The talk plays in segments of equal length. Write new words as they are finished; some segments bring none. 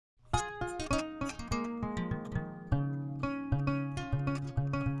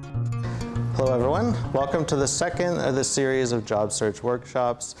Hello everyone, welcome to the second of the series of job search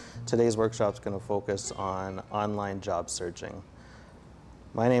workshops. Today's workshop is going to focus on online job searching.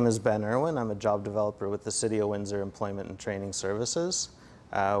 My name is Ben Irwin. I'm a job developer with the City of Windsor Employment and Training Services.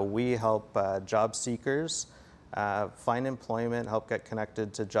 We help job seekers find employment, help get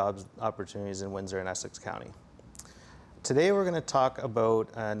connected to job opportunities in Windsor and Essex County. Today we're going to talk about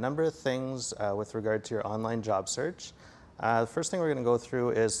a number of things with regard to your online job search. The first thing we're going to go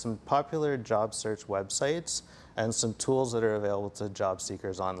through is some popular job search websites and some tools that are available to job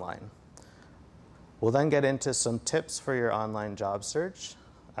seekers online. We'll then get into some tips for your online job search,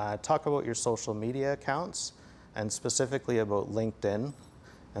 talk about your social media accounts, and specifically about LinkedIn,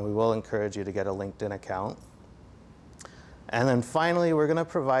 and we will encourage you to get a LinkedIn account. And then finally, we're going to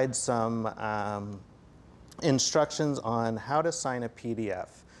provide some instructions on how to sign a PDF.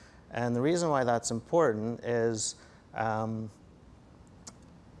 And the reason why that's important is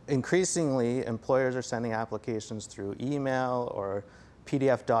increasingly, employers are sending applications through email, or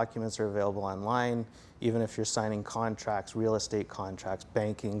PDF documents are available online, even if you're signing contracts, real estate contracts,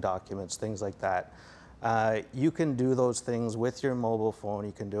 banking documents, things like that. You can do those things with your mobile phone.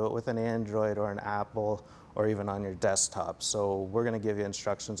 You can do it with an Android or an Apple, or even on your desktop. So we're going to give you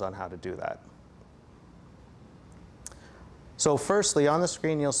instructions on how to do that. So firstly, on the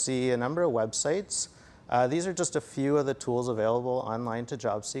screen you'll see a number of websites. These are just a few of the tools available online to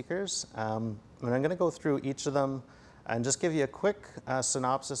job seekers. And I'm going to go through each of them and just give you a quick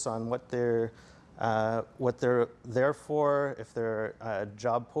synopsis on what they're there for, if they're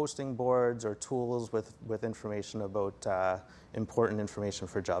job posting boards or tools with information about important information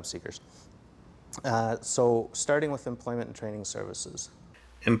for job seekers. So starting with Employment and Training Services.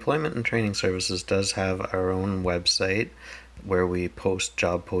 Employment and Training Services does have our own website where we post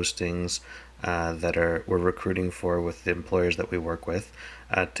job postings that we're recruiting for with the employers that we work with.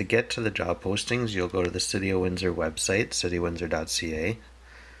 To get to the job postings, you'll go to the City of Windsor website, citywindsor.ca.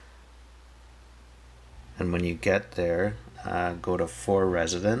 And when you get there, go to For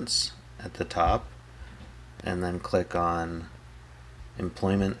Residents at the top, and then click on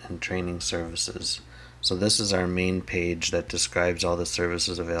Employment and Training Services. So this is our main page that describes all the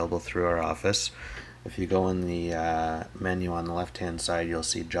services available through our office. If you go in the menu on the left-hand side, you'll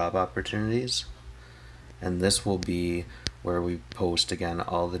see Job Opportunities. And this will be where we post, again,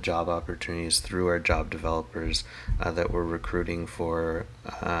 all the job opportunities through our job developers that we're recruiting for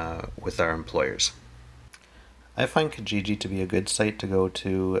with our employers. I find Kijiji to be a good site to go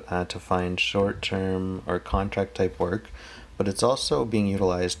to find short-term or contract-type work, but it's also being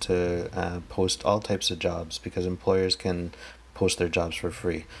utilized to post all types of jobs because employers can post their jobs for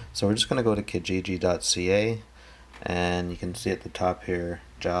free. So we're just going to go to kijiji.ca, and you can see at the top here,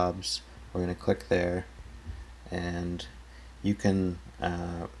 Jobs. We're going to click there, and you can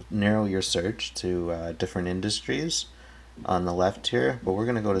narrow your search to different industries on the left here, but we're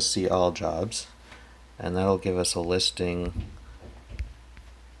going to go to See All Jobs, and that'll give us a listing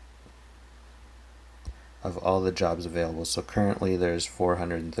of all the jobs available. So currently there's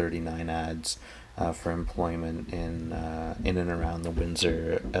 439 ads for employment in and around the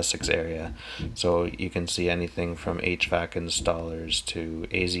Windsor, Essex area. So you can see anything from HVAC installers to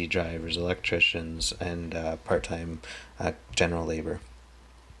AZ drivers, electricians, and part-time general labor.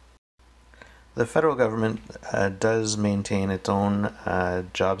 The federal government does maintain its own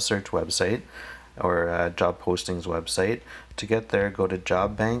job search website, or job postings website. To get there, go to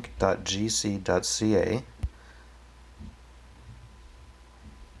jobbank.gc.ca,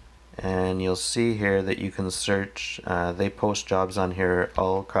 and you'll see here that you can search. They post jobs on here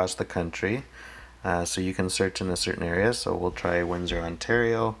all across the country, so you can search in a certain area. So we'll try Windsor,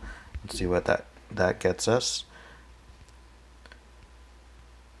 Ontario, and see what that gets us.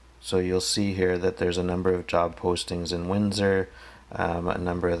 So you'll see here that there's a number of job postings in Windsor. A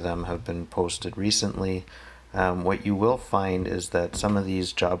number of them have been posted recently. What you will find is that some of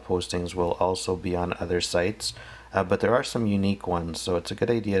these job postings will also be on other sites, but there are some unique ones, so it's a good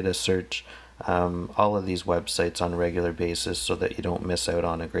idea to search all of these websites on a regular basis so that you don't miss out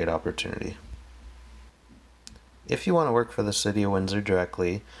on a great opportunity. If you want to work for the City of Windsor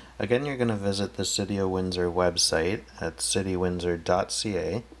directly, again, you're going to visit the City of Windsor website at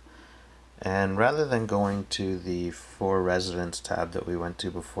citywindsor.ca. And rather than going to the For Residents tab that we went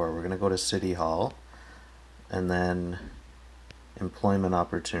to before, we're going to go to City Hall and then Employment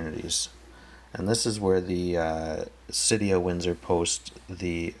Opportunities. And this is where the City of Windsor posts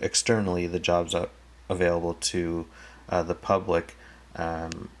externally the jobs available to the public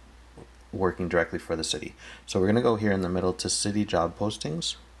working directly for the city. So we're going to go here in the middle to City Job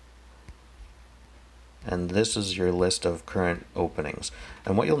Postings. and this is your list of current openings.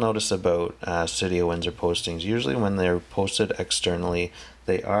 And what you'll notice about City of Windsor postings, usually when they're posted externally,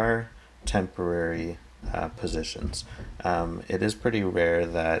 they are temporary positions. It is pretty rare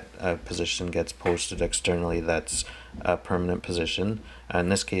that a position gets posted externally that's a permanent position. In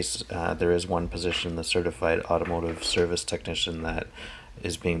this case, there is one position, the Certified Automotive Service Technician, that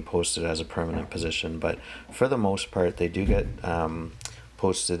is being posted as a permanent position, but for the most part they do get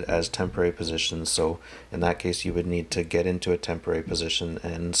posted as temporary positions. So in that case you would need to get into a temporary position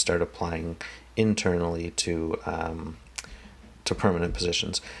and start applying internally to permanent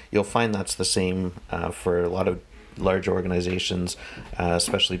positions. You'll find that's the same for a lot of large organizations,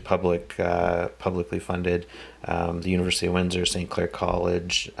 especially publicly funded. The University of Windsor, St. Clair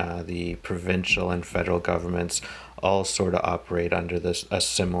College, the provincial and federal governments all sort of operate under a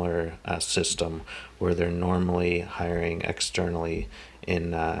similar system where they're normally hiring externally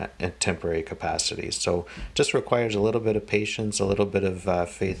in temporary capacities. So just requires a little bit of patience, a little bit of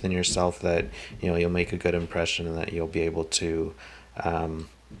faith in yourself that you'll make a good impression and that you'll be able to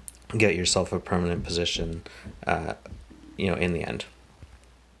get yourself a permanent position in the end.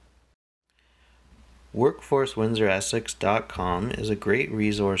 WorkforceWindsorEssex.com is a great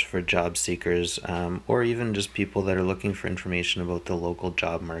resource for job seekers or even just people that are looking for information about the local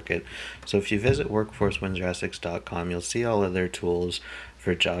job market. So if you visit WorkforceWindsorEssex.com, you'll see all of their tools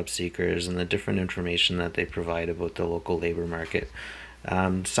for job seekers and the different information that they provide about the local labor market.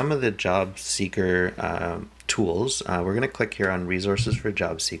 Some of the job seeker tools, we're going to click here on resources for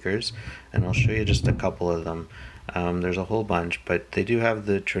job seekers, and I'll show you just a couple of them. There's a whole bunch, but they do have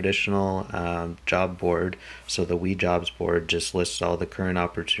the traditional job board. So the We Jobs board just lists all the current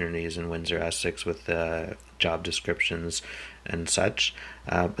opportunities in Windsor Essex with job descriptions and such.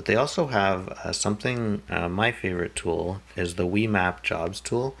 But they also have something, my favorite tool is the We Map Jobs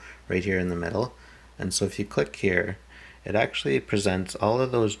tool right here in the middle. And so if you click here, it actually presents all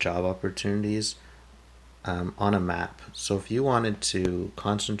of those job opportunities on a map. So if you wanted to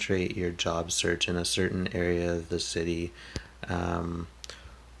concentrate your job search in a certain area of the city, or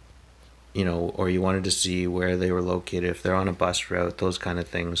you wanted to see where they were located, if they're on a bus route, those kind of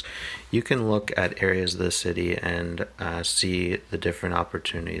things, you can look at areas of the city and see the different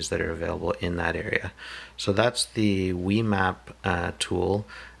opportunities that are available in that area. So that's the We Map tool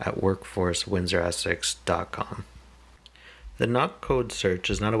at WorkforceWindsorEssex.com. The knock code search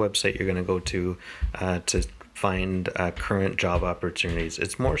is not a website you're going to go to find current job opportunities.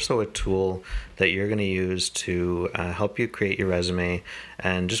 It's more so a tool that you're going to use to help you create your resume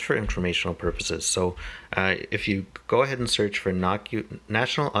and just for informational purposes. So if you go ahead and search for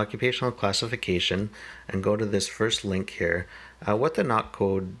National Occupational Classification and go to this first link here, what the knock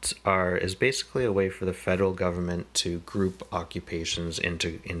codes are is basically a way for the federal government to group occupations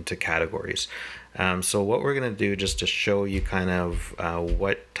into categories. So what we're going to do, just to show you kind of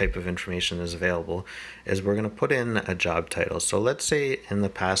what type of information is available, is we're going to put in a job title. So let's say in the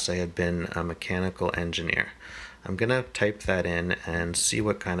past I had been a mechanical engineer. I'm going to type that in and see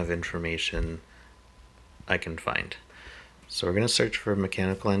what kind of information I can find. So we're going to search for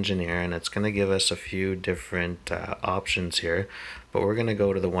mechanical engineer, and it's going to give us a few different options here, but we're going to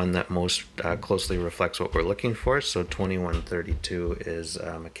go to the one that most closely reflects what we're looking for. So 2132 is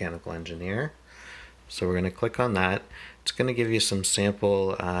mechanical engineer. So we're going to click on that. It's going to give you some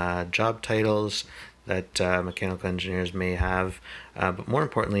sample job titles that mechanical engineers may have, but more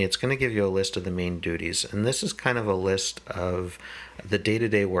importantly, it's going to give you a list of the main duties. And this is kind of a list of the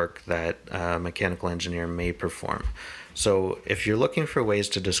day-to-day work that a mechanical engineer may perform. So if you're looking for ways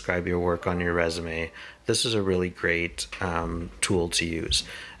to describe your work on your resume, this is a really great tool to use.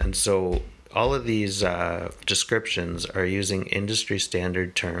 And so all of these descriptions are using industry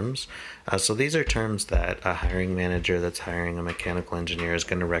standard terms. So these are terms that a hiring manager that's hiring a mechanical engineer is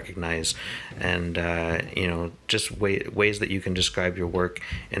going to recognize, and just ways that you can describe your work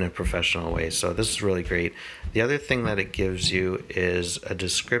in a professional way. So this is really great. The other thing that it gives you is a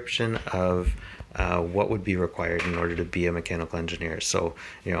description of what would be required in order to be a mechanical engineer. So,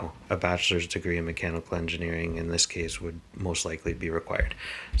 a bachelor's degree in mechanical engineering in this case would most likely be required.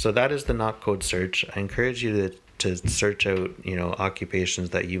 So that is the knock code search. I encourage you to search out,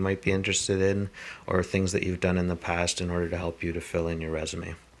 occupations that you might be interested in or things that you've done in the past in order to help you to fill in your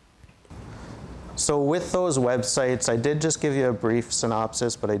resume. So with those websites, I did just give you a brief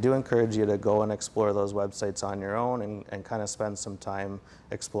synopsis, but I do encourage you to go and explore those websites on your own and kind of spend some time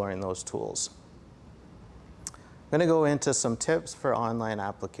exploring those tools. I'm going to go into some tips for online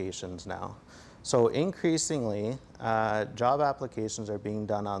applications now. So increasingly, job applications are being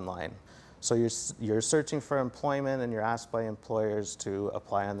done online. So you're searching for employment and you're asked by employers to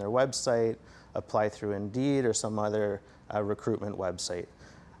apply on their website, apply through Indeed or some other recruitment website.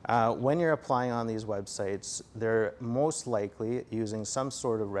 When you're applying on these websites, they're most likely using some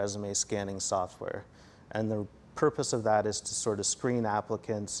sort of resume scanning software. And the purpose of that is to sort of screen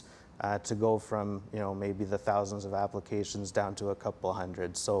applicants to go from, maybe the thousands of applications down to a couple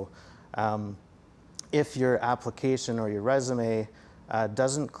hundred. So if your application or your resume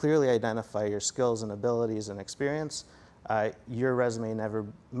doesn't clearly identify your skills and abilities and experience, your resume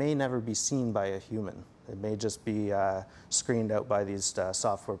may never be seen by a human. It may just be screened out by these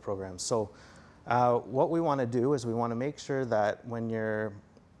software programs. So what we want to do is we want to make sure that when you're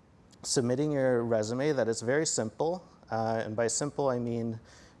submitting your resume that it's very simple. And by simple, I mean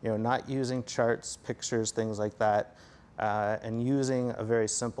not using charts, pictures, things like that, and using a very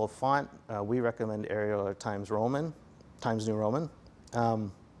simple font. We recommend Arial or Times New Roman.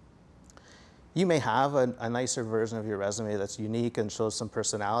 You may have a nicer version of your resume that's unique and shows some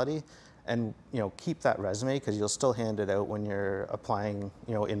personality, and keep that resume because you'll still hand it out when you're applying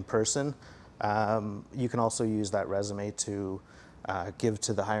in person. You can also use that resume to give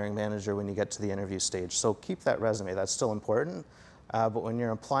to the hiring manager when you get to the interview stage. So keep that resume, that's still important. But when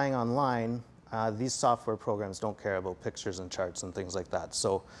you're applying online, these software programs don't care about pictures and charts and things like that.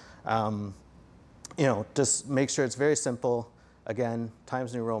 So just make sure it's very simple. Again,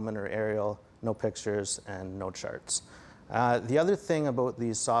 Times New Roman or Arial, no pictures and no charts. The other thing about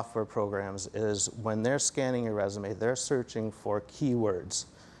these software programs is when they're scanning your resume, they're searching for keywords.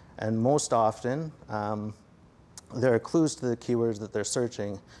 And most often, there are clues to the keywords that they're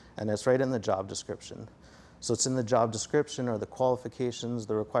searching, and it's right in the job description. So it's in the job description or the qualifications,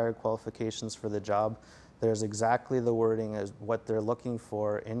 the required qualifications for the job. There's exactly the wording as what they're looking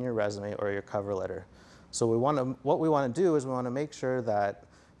for in your resume or your cover letter. So what we want to do is we want to make sure that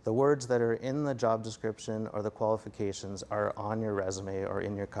the words that are in the job description or the qualifications are on your resume or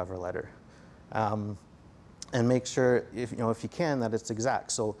in your cover letter. And make sure, if you can, that it's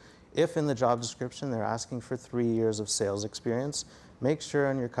exact. So if in the job description they're asking for 3 years of sales experience, make sure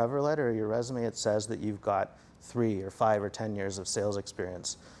on your cover letter or your resume it says that you've got 3 or 5 or 10 years of sales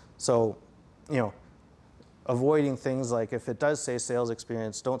experience. So, avoiding things like if it does say sales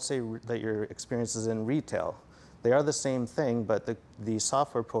experience, don't say that your experience is in retail. They are the same thing, but the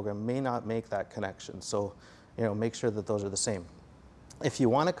software program may not make that connection. So, make sure that those are the same. If you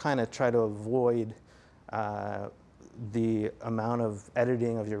want to kind of try to avoid the amount of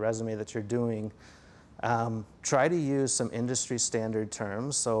editing of your resume that you're doing, try to use some industry standard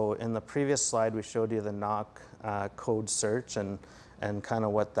terms. So in the previous slide, we showed you the knock code search and kind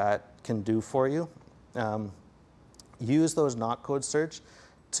of what that can do for you. Use those knock code search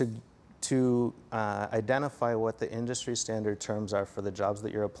to identify what the industry standard terms are for the jobs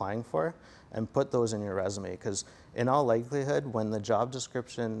that you're applying for and put those in your resume. Because in all likelihood, when the job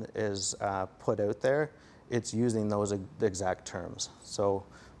description is put out there, it's using those exact terms. So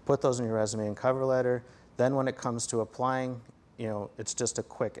put those in your resume and cover letter. Then when it comes to applying, it's just a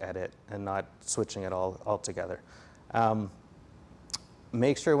quick edit and not switching it all together.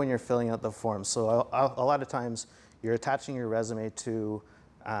 Make sure when you're filling out the forms. So a lot of times you're attaching your resume to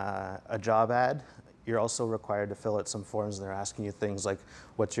a job ad. You're also required to fill out some forms, and they're asking you things like,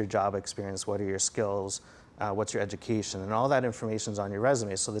 what's your job experience, what are your skills, what's your education, and all that information is on your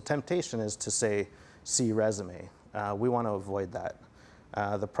resume. So the temptation is to say, see resume. We want to avoid that.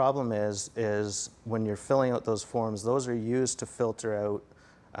 The problem is when you're filling out those forms, those are used to filter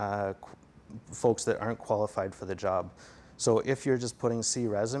out folks that aren't qualified for the job. So if you're just putting see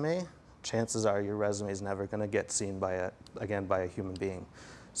resume, chances are your resume is never going to get seen by a human being.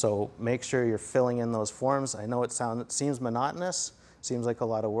 So make sure you're filling in those forms. I know it seems monotonous, seems like a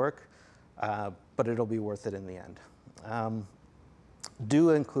lot of work, but it'll be worth it in the end.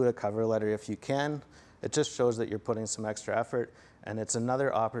 Do include a cover letter if you can. It just shows that you're putting some extra effort, and it's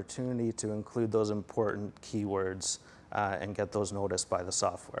another opportunity to include those important keywords and get those noticed by the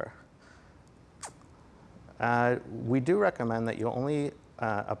software. We do recommend that you only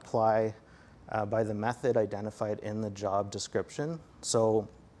apply by the method identified in the job description. So,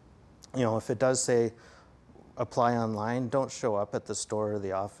 if it does say apply online, don't show up at the store or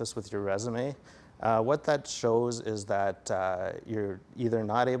the office with your resume. What that shows is that you're either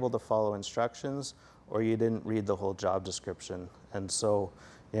not able to follow instructions or you didn't read the whole job description. And so,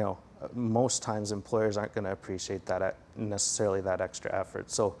 most times employers aren't going to appreciate that necessarily that extra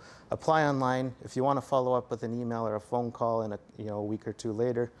effort. So apply online. If you want to follow up with an email or a phone call in a week or two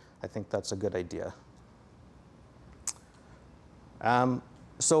later, I think that's a good idea.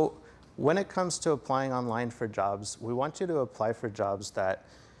 So when it comes to applying online for jobs, we want you to apply for jobs that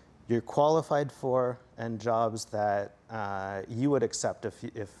you're qualified for and jobs that you would accept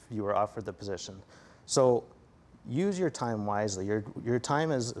if you were offered the position. So use your time wisely. Your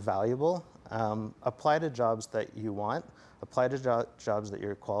time is valuable. Apply to jobs that you want. Apply to jobs that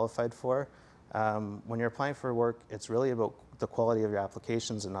you're qualified for. When you're applying for work, it's really about the quality of your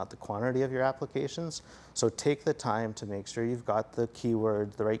applications and not the quantity of your applications. So take the time to make sure you've got the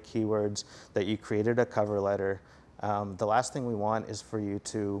keywords, the right keywords, that you created a cover letter. The last thing we want is for you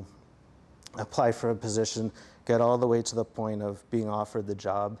to apply for a position, get all the way to the point of being offered the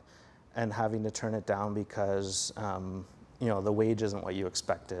job and having to turn it down because the wage isn't what you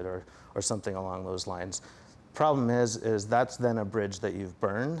expected or something along those lines. Problem is that's then a bridge that you've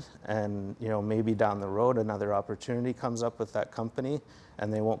burned, and maybe down the road another opportunity comes up with that company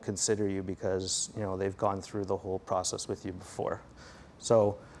and they won't consider you because they've gone through the whole process with you before.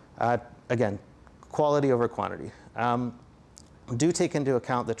 So again, quality over quantity. Do take into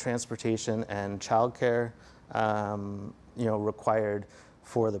account the transportation and childcare required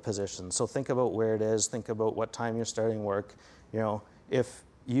for the position. So think about where it is, think about what time you're starting work. If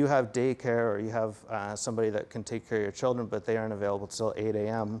you have daycare or you have somebody that can take care of your children but they aren't available till 8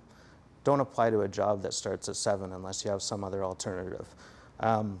 a.m., don't apply to a job that starts at 7 unless you have some other alternative.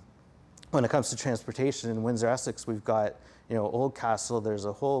 When it comes to transportation in Windsor-Essex, we've got Oldcastle, there's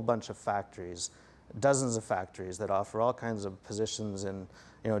a whole bunch of factories, dozens of factories that offer all kinds of positions in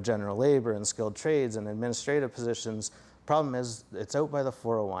general labor and skilled trades and administrative positions. Problem is, it's out by the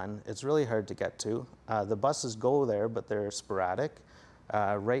 401. It's really hard to get to. The buses go there, but they're sporadic.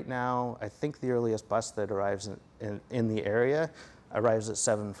 Right now, I think the earliest bus that arrives in the area arrives at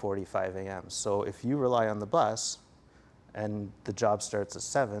 7:45 a.m. So if you rely on the bus and the job starts at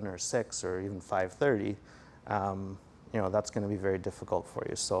 7 or 6 or even 5:30, that's going to be very difficult for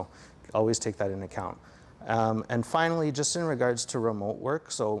you. So always take that into account. And finally, just in regards to remote work,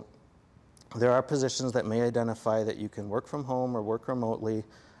 so there are positions that may identify that you can work from home or work remotely.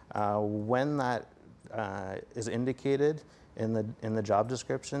 When that is indicated in the job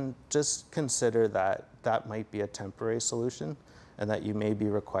description, just consider that that might be a temporary solution and that you may be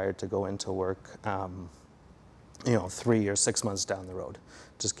required to go into work 3 or 6 months down the road.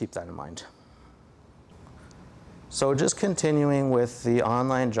 Just keep that in mind. So just continuing with the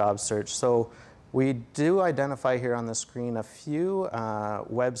online job search. So we do identify here on the screen a few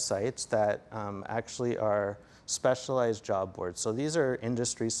websites that actually are specialized job boards. So these are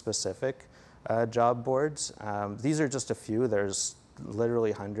industry-specific job boards. These are just a few. There's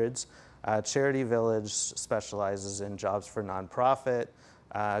literally hundreds. Charity Village specializes in jobs for nonprofit.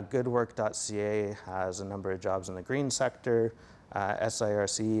 Goodwork.ca has a number of jobs in the green sector.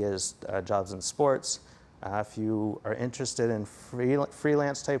 SIRC is jobs in sports. If you are interested in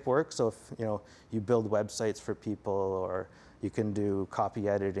freelance type work, so if you build websites for people or you can do copy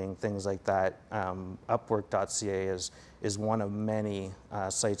editing, things like that, Upwork.ca is one of many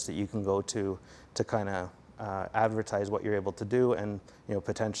sites that you can go to kind of advertise what you're able to do and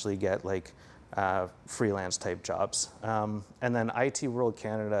potentially get like freelance type jobs. And then IT World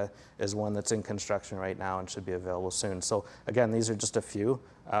Canada is one that's in construction right now and should be available soon. So again, these are just a few.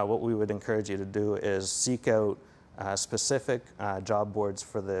 What we would encourage you to do is seek out specific job boards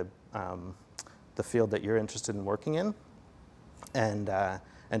for the field that you're interested in working in, and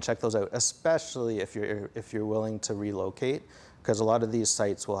check those out, especially if you're willing to relocate, because a lot of these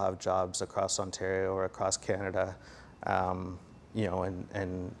sites will have jobs across Ontario or across Canada. And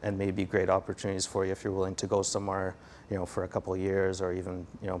maybe great opportunities for you if you're willing to go somewhere, for a couple of years or even,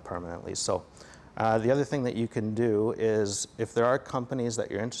 permanently. So the other thing that you can do is if there are companies that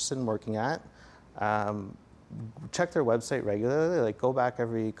you're interested in working at, check their website regularly, like go back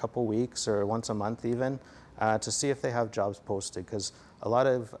every couple weeks or once a month even, to see if they have jobs posted, because a lot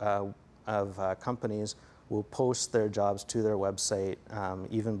of companies will post their jobs to their website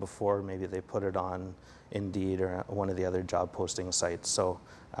even before maybe they put it on Indeed or one of the other job posting sites. So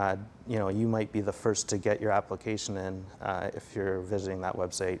you might be the first to get your application in if you're visiting that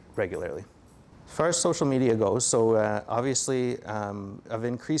website regularly. As far as social media goes, so obviously of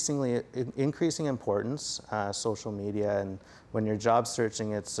increasing importance, social media, and when you're job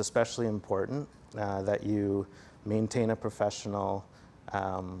searching, it's especially important that you maintain your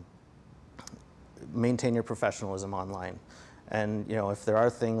professionalism online. And if there are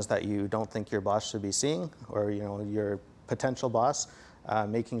things that you don't think your boss should be seeing, or your potential boss,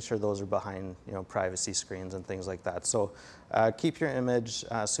 making sure those are behind privacy screens and things like that. So keep your image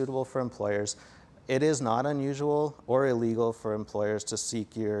suitable for employers. It is not unusual or illegal for employers to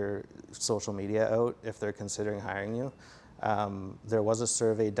seek your social media out if they're considering hiring you. There was a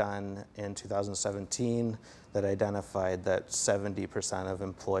survey done in 2017 that identified that 70% of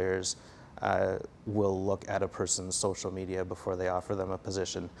employers will look at a person's social media before they offer them a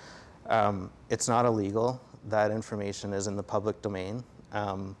position. It's not illegal. That information is in the public domain.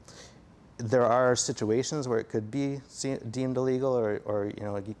 There are situations where it could be deemed illegal, or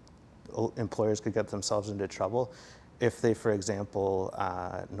employers could get themselves into trouble if they, for example,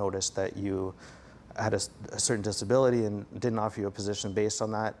 noticed that you had a certain disability and didn't offer you a position based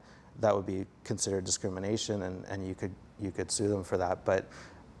on that. That would be considered discrimination, and you could sue them for that. But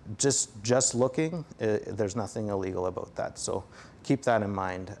just looking, there's nothing illegal about that. So keep that in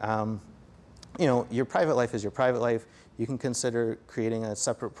mind. Your private life is your private life. You can consider creating a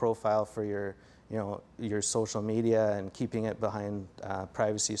separate profile for your social media and keeping it behind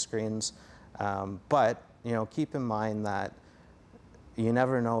privacy screens. But keep in mind that you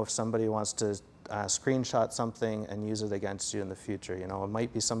never know if somebody wants to screenshot something and use it against you in the future. It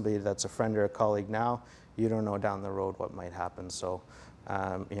might be somebody that's a friend or a colleague now. You don't know down the road what might happen. So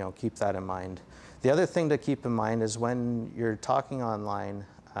keep that in mind. The other thing to keep in mind is when you're talking online,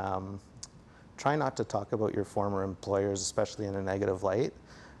 try not to talk about your former employers, especially in a negative light.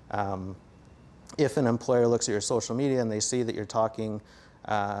 If an employer looks at your social media and they see that you're talking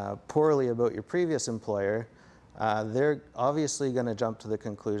poorly about your previous employer, they're obviously going to jump to the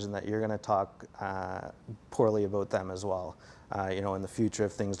conclusion that you're going to talk poorly about them as well, in the future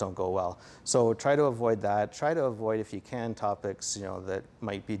if things don't go well. So try to avoid that. Try to avoid, if you can, topics that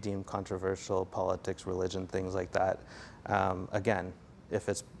might be deemed controversial, politics, religion, things like that. Again, if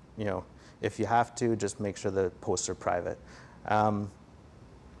it's if you have to, just make sure the posts are private.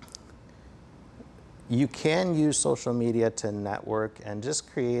 You can use social media to network and just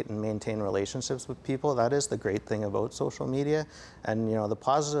create and maintain relationships with people. That is the great thing about social media. And the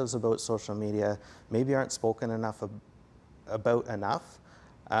positives about social media maybe aren't spoken about enough.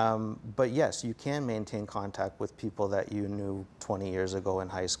 But yes, you can maintain contact with people that you knew 20 years ago in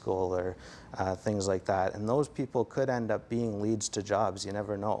high school or things like that. And those people could end up being leads to jobs. You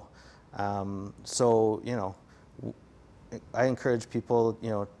never know. So I encourage people,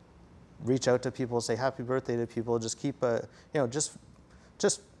 reach out to people, say happy birthday to people, just keep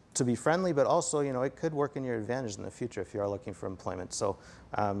just to be friendly, but also, it could work in your advantage in the future if you are looking for employment. So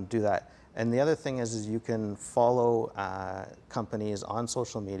do that. And the other thing is you can follow companies on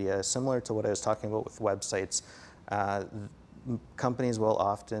social media, similar to what I was talking about with websites. Companies will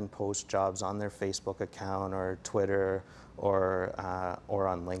often post jobs on their Facebook account or Twitter or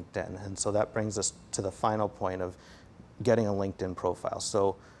on LinkedIn. And so that brings us to the final point of getting a LinkedIn profile.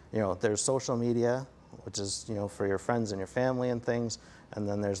 So there's social media, which is, for your friends and your family and things. And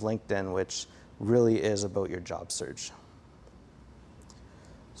then there's LinkedIn, which really is about your job search.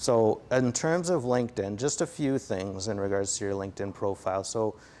 So in terms of LinkedIn, just a few things in regards to your LinkedIn profile.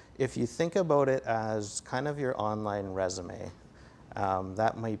 So if you think about it as kind of your online resume,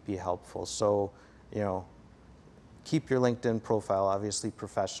 that might be helpful. So, keep your LinkedIn profile obviously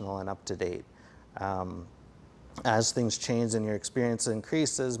professional and up to date. As things change and your experience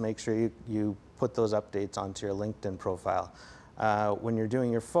increases, make sure you put those updates onto your LinkedIn profile. When you're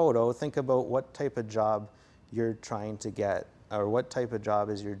doing your photo, think about what type of job you're trying to get, or what type of job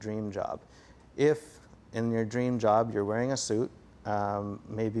is your dream job. If in your dream job you're wearing a suit,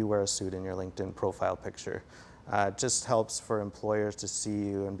 maybe wear a suit in your LinkedIn profile picture. It just helps for employers to see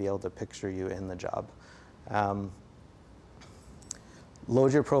you and be able to picture you in the job.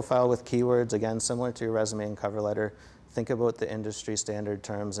 Load your profile with keywords, again, similar to your resume and cover letter. Think about the industry standard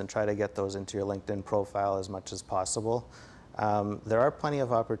terms and try to get those into your LinkedIn profile as much as possible. There are plenty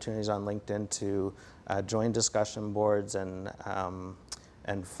of opportunities on LinkedIn to join discussion boards and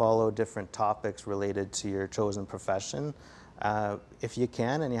follow different topics related to your chosen profession. If you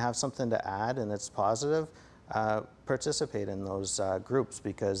can and you have something to add and it's positive, participate in those groups,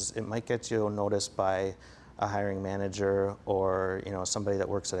 because it might get you noticed by a hiring manager or somebody that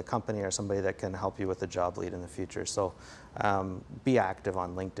works at a company or somebody that can help you with a job lead in the future. So be active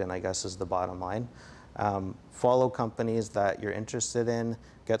on LinkedIn, I guess, is the bottom line. Follow companies that you're interested in,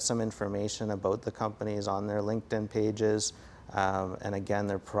 get some information about the companies on their LinkedIn pages. And again,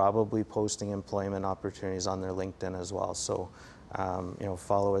 they're probably posting employment opportunities on their LinkedIn as well. So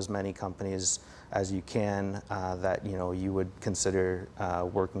follow as many companies as you can that you would consider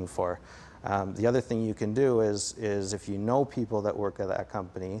working for. The other thing you can do is if you know people that work at that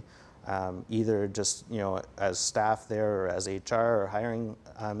company, either just as staff there or as HR or hiring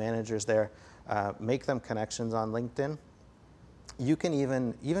managers there, make them connections on LinkedIn. You can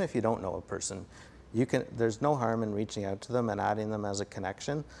even if you don't know a person, there's no harm in reaching out to them and adding them as a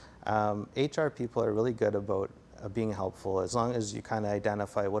connection. HR people are really good about being helpful, as long as you kind of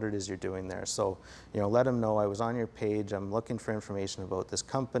identify what it is you're doing there. So, let them know I was on your page, I'm looking for information about this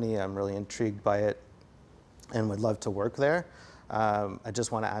company, I'm really intrigued by it, and would love to work there. I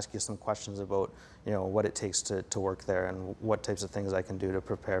just want to ask you some questions about, what it takes to work there and what types of things I can do to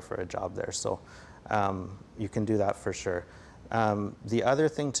prepare for a job there. So you can do that for sure. The other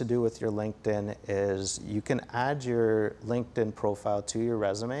thing to do with your LinkedIn is you can add your LinkedIn profile to your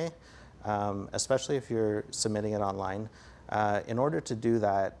resume, especially if you're submitting it online. In order to do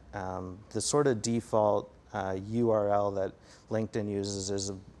that, the sort of default URL that LinkedIn uses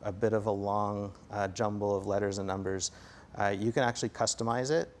is a bit of a long jumble of letters and numbers. You can actually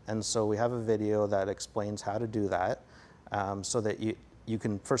customize it, and so we have a video that explains how to do that, so that you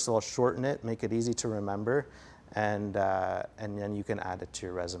can first of all shorten it, make it easy to remember, and then you can add it to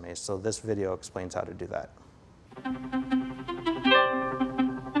your resume. So this video explains how to do that.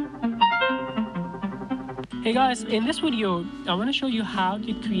 Hey guys, in this video, I want to show you how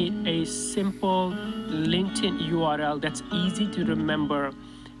to create a simple LinkedIn URL that's easy to remember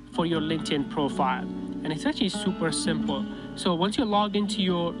for your LinkedIn profile. And it's actually super simple. So once you're logged into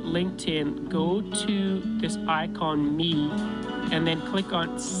your LinkedIn, go to this icon, Me, and then click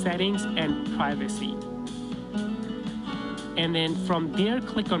on Settings and Privacy. And then from there,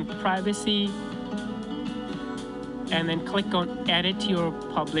 click on Privacy, and then click on Edit Your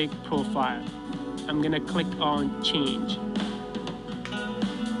Public Profile. I'm gonna click on Change.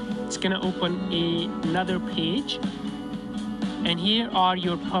 It's gonna open another page, and here are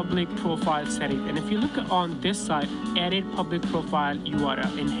your public profile settings. And if you look on this side, Edit Public Profile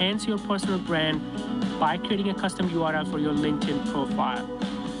URL, enhance your personal brand by creating a custom URL for your LinkedIn profile.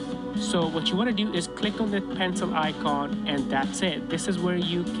 So what you want to do is click on the pencil icon, and that's it. This is where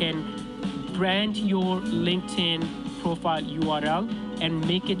you can brand your LinkedIn profile URL and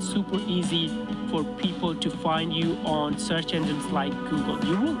make it super easy for people to find you on search engines like Google.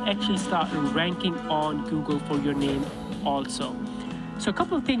 You will actually start ranking on Google for your name also. So a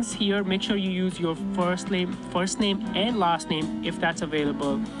couple of things here: make sure you use your first name and last name if that's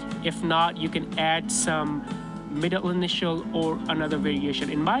available. If not, you can add some middle initial or another variation.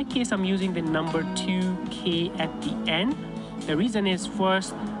 In my case, I'm using the number 2K at the end. The reason is,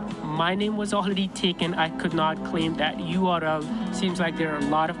 first, my name was already taken. I could not claim that URL. Seems like there are a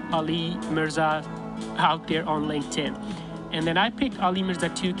lot of Ali Mirza out there on LinkedIn. And then I picked Ali Mirza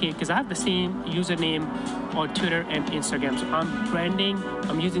 2K because I have the same username on Twitter and Instagram. So I'm branding,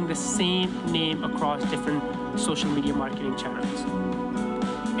 I'm using the same name across different social media marketing channels.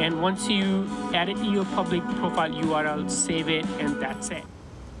 And once you add it to your public profile URL, save it, and that's it.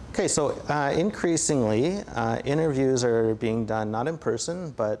 Okay, so increasingly, interviews are being done not in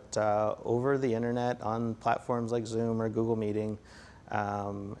person, but over the internet on platforms like Zoom or Google Meeting.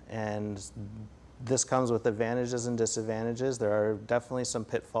 And this comes with advantages and disadvantages. There are definitely some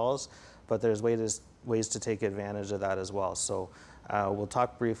pitfalls, but there's ways to take advantage of that as well. So we'll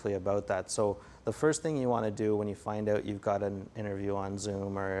talk briefly about that. So the first thing you want to do when you find out you've got an interview on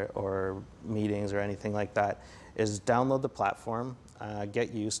Zoom or meetings or anything like that is download the platform,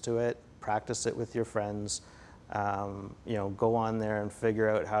 get used to it, practice it with your friends, go on there and figure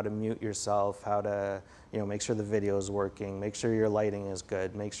out how to mute yourself, how to make sure the video is working, make sure your lighting is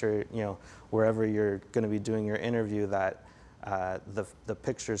good, make sure wherever you're going to be doing your interview that the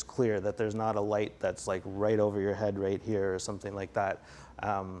picture's clear, that there's not a light that's like right over your head right here or something like that.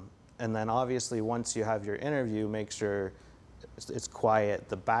 And then obviously once you have your interview, make sure it's quiet.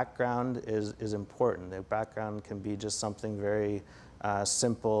 The background is important. The background can be just something very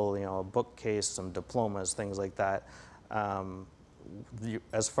simple, a bookcase, some diplomas, things like that.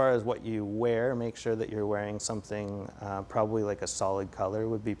 As far as what you wear, make sure that you're wearing something probably like a solid color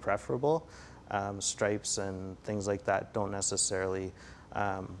would be preferable. Stripes and things like that don't necessarily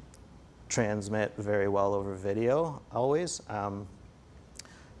transmit very well over video always.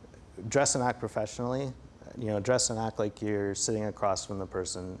 Dress and act professionally. Dress and act like you're sitting across from the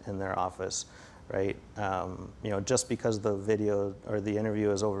person in their office, right? Just because the video or the interview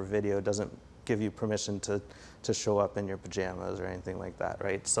is over video doesn't give you permission to show up in your pajamas or anything like that,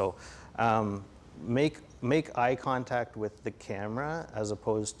 right? So make eye contact with the camera as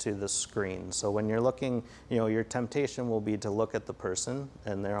opposed to the screen. So when you're looking, your temptation will be to look at the person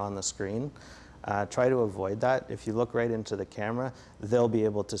and they're on the screen. Try to avoid that. If you look right into the camera, they'll be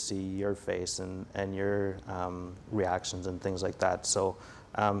able to see your face and your reactions and things like that. So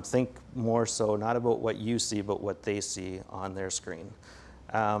think more so not about what you see, but what they see on their screen.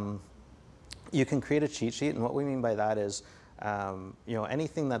 You can create a cheat sheet, and what we mean by that is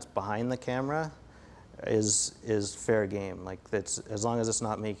anything that's behind the camera, is fair game. Like that's, as long as it's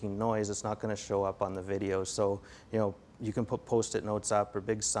not making noise, it's not going to show up on the video. So, you know, you can put post-it notes up or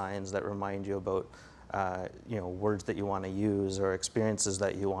big signs that remind you about, you know, words that you want to use or experiences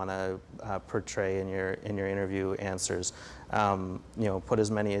that you want to portray in your interview answers. You know, put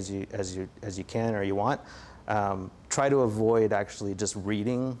as many as you can or you want. Try to avoid actually just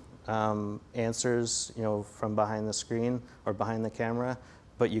reading answers, you know, from behind the screen or behind the camera.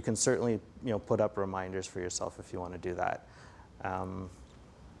 But you can certainly, you know, put up reminders for yourself if you want to do that.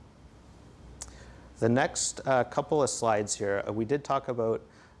 The next couple of slides here, we did talk about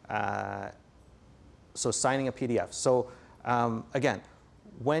so signing a PDF. So again,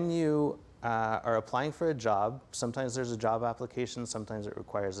 when you are applying for a job, sometimes there's a job application, sometimes it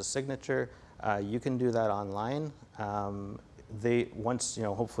requires a signature. You can do that online. Once, you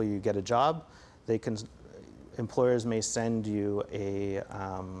know, hopefully you get a job, employers may send you a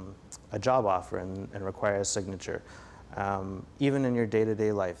job offer and require a signature. Even in your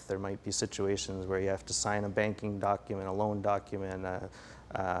day-to-day life, there might be situations where you have to sign a banking document, a loan document,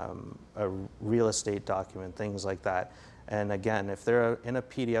 a real estate document, things like that. And again, if they're in a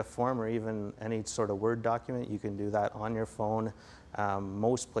PDF form or even any sort of Word document, you can do that on your phone.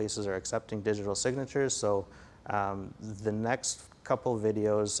 Most places are accepting digital signatures, so the next couple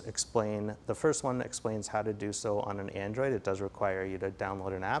videos explain, the first one explains how to do so on an Android. It does require you to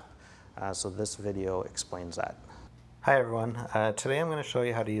download an app, so this video explains that. Hi everyone, today I'm going to show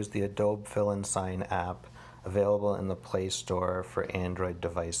you how to use the Adobe Fill and Sign app available in the Play Store for Android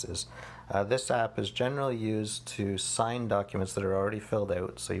devices. This app is generally used to sign documents that are already filled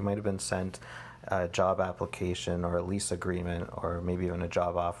out, so you might have been sent a job application or a lease agreement or maybe even a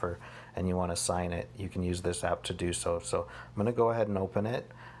job offer and you want to sign it. You can use this app to do so. So I'm going to go ahead and open it.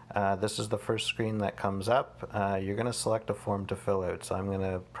 This is the first screen that comes up. You're going to select a form to fill out. So I'm going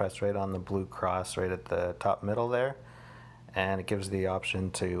to press right on the blue cross right at the top middle there, and it gives the option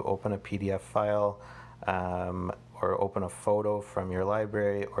to open a PDF file, or open a photo from your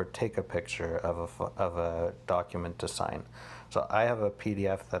library, or take a picture of a document to sign. So I have a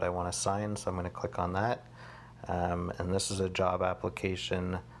PDF that I want to sign, so I'm going to click on that. And this is a job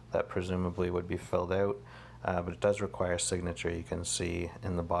application that presumably would be filled out, but it does require a signature, you can see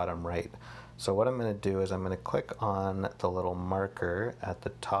in the bottom right. So what I'm going to do is I'm going to click on the little marker at the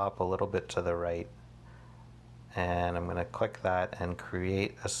top a little bit to the right, and I'm going to click that and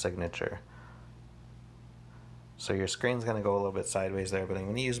create a signature. So your screen's going to go a little bit sideways there, but I'm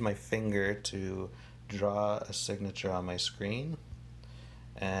going to use my finger to draw a signature on my screen.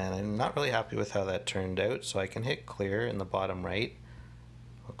 And I'm not really happy with how that turned out, so I can hit clear in the bottom right.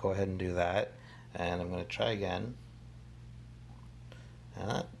 I'll go ahead and do that, and I'm going to try again.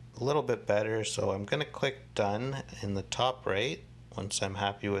 A little bit better, so I'm going to click done in the top right once I'm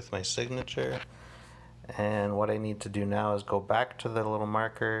happy with my signature. And what I need to do now is go back to the little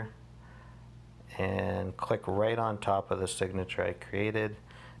marker and click right on top of the signature I created,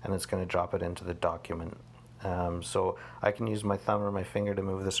 and it's going to drop it into the document. So I can use my thumb or my finger to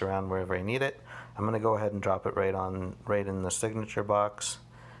move this around wherever I need it. I'm going to go ahead and drop it right in the signature box,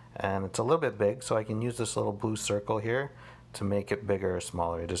 and it's a little bit big, so I can use this little blue circle here to make it bigger or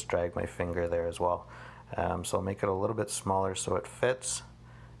smaller. I just drag my finger there as well. So I'll make it a little bit smaller so it fits,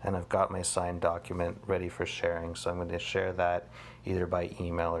 and I've got my signed document ready for sharing, so I'm going to share that either by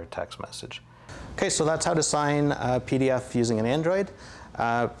email or text message. Okay, so that's how to sign a PDF using an Android.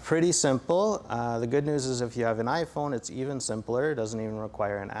 Pretty simple. The good news is if you have an iPhone, it's even simpler. It doesn't even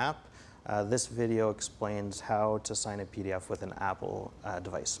require an app. This video explains how to sign a PDF with an Apple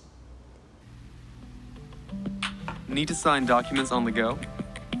device. Need to sign documents on the go?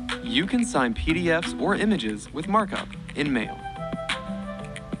 You can sign PDFs or images with markup in Mail.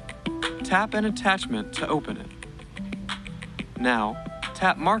 Tap an attachment to open it. Now,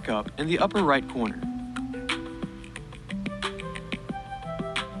 tap Markup in the upper right corner.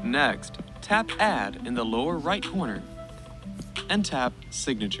 Next, tap Add in the lower right corner and tap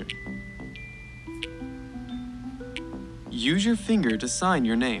Signature. Use your finger to sign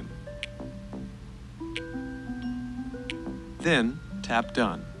your name. Then, tap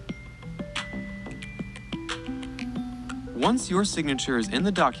Done. Once your signature is in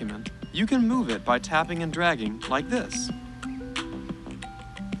the document, you can move it by tapping and dragging like this.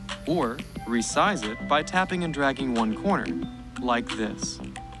 Or resize it by tapping and dragging one corner, like this.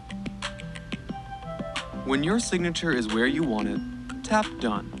 When your signature is where you want it, tap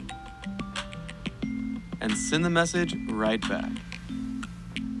Done. And send the message right back.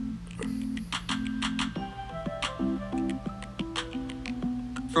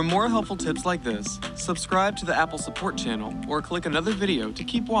 For more helpful tips like this, subscribe to the Apple support channel or click another video to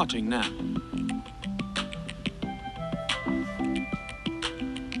keep watching now.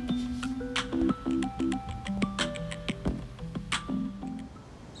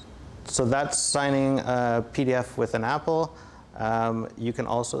 So that's signing a PDF with an Apple. You can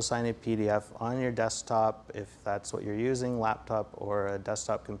also sign a PDF on your desktop if that's what you're using, laptop or a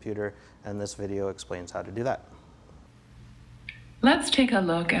desktop computer, and this video explains how to do that. Let's take a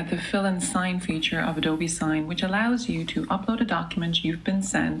look at the fill and sign feature of Adobe Sign, which allows you to upload a document you've been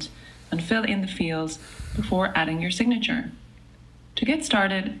sent and fill in the fields before adding your signature. To get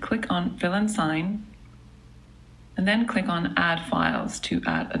started, click on Fill and Sign, and then click on Add Files to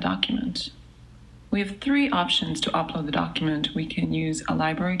add a document. We have three options to upload the document. We can use a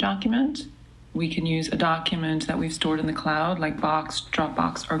library document, we can use a document that we've stored in the cloud like Box,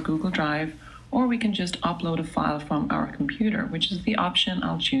 Dropbox, or Google Drive, or we can just upload a file from our computer, which is the option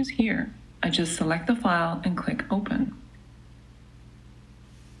I'll choose here. I just select the file and click Open.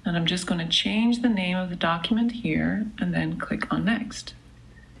 And I'm just going to change the name of the document here and then click on Next.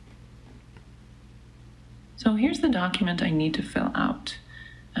 So here's the document I need to fill out.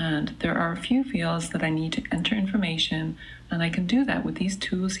 And there are a few fields that I need to enter information, and I can do that with these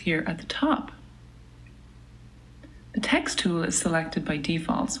tools here at the top. The text tool is selected by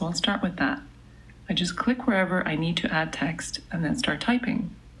default, so I'll start with that. I just click wherever I need to add text and then start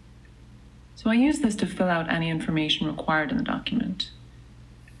typing. So I use this to fill out any information required in the document.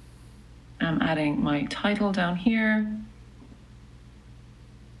 I'm adding my title down here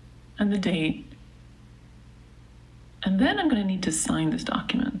and the date. And then I'm going to need to sign this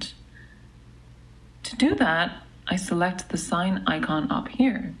document. To do that, I select the sign icon up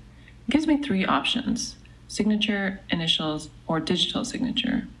here. It gives me three options: signature, initials, or digital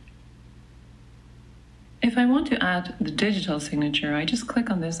signature. If I want to add the digital signature, I just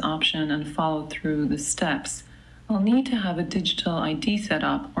click on this option and follow through the steps. I'll need to have a digital ID set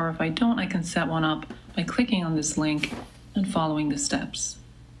up, or if I don't, I can set one up by clicking on this link and following the steps.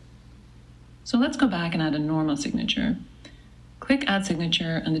 So let's go back and add a normal signature. Click Add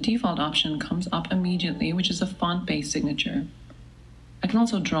Signature, and the default option comes up immediately, which is a font-based signature. I can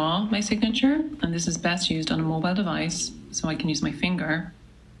also draw my signature, and this is best used on a mobile device, so I can use my finger.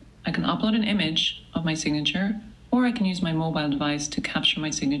 I can upload an image of my signature, or I can use my mobile device to capture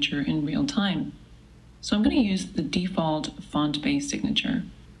my signature in real time. So I'm going to use the default font-based signature.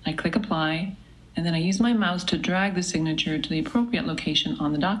 I click Apply, and then I use my mouse to drag the signature to the appropriate location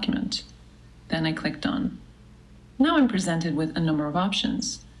on the document. Then I click Done. Now I'm presented with a number of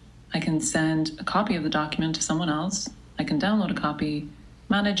options. I can send a copy of the document to someone else, I can download a copy,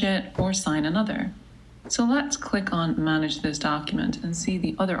 manage it, or sign another. So let's click on Manage this document and see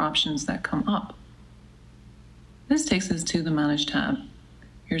the other options that come up. This takes us to the Manage tab.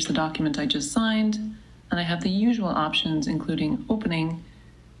 Here's the document I just signed, and I have the usual options including opening,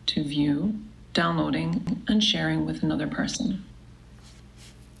 to view, downloading, and sharing with another person.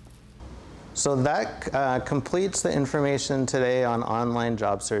 So that completes the information today on online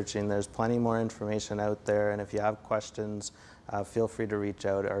job searching. There's plenty more information out there, and if you have questions, feel free to reach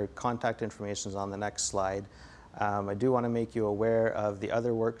out. Our contact information is on the next slide. I do want to make you aware of the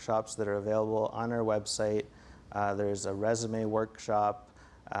other workshops that are available on our website. There's a resume workshop,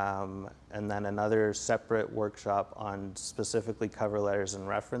 and then another separate workshop on specifically cover letters and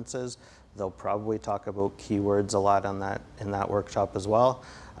references. They'll probably talk about keywords a lot on that in that workshop as well.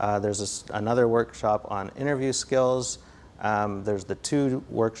 There's another workshop on interview skills. There's the two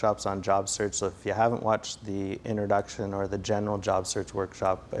workshops on job search. So if you haven't watched the introduction or the general job search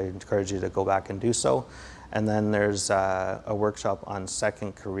workshop, I encourage you to go back and do so. And then there's a workshop on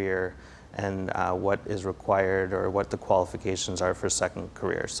second career and what is required or what the qualifications are for second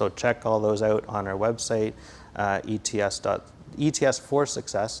career. So check all those out on our website,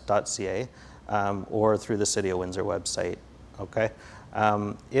 etsforsuccess.ca, or through the City of Windsor website. Okay.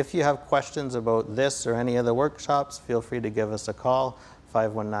 If you have questions about this or any of the workshops, feel free to give us a call,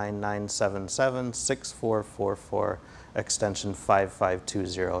 519-977-6444, extension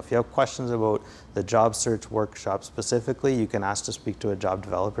 5520. If you have questions about the job search workshop specifically, you can ask to speak to a job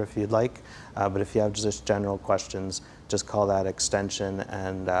developer if you'd like. But if you have just general questions, just call that extension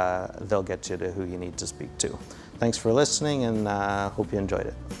and they'll get you to who you need to speak to. Thanks for listening, and hope you enjoyed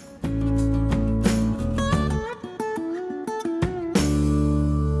it.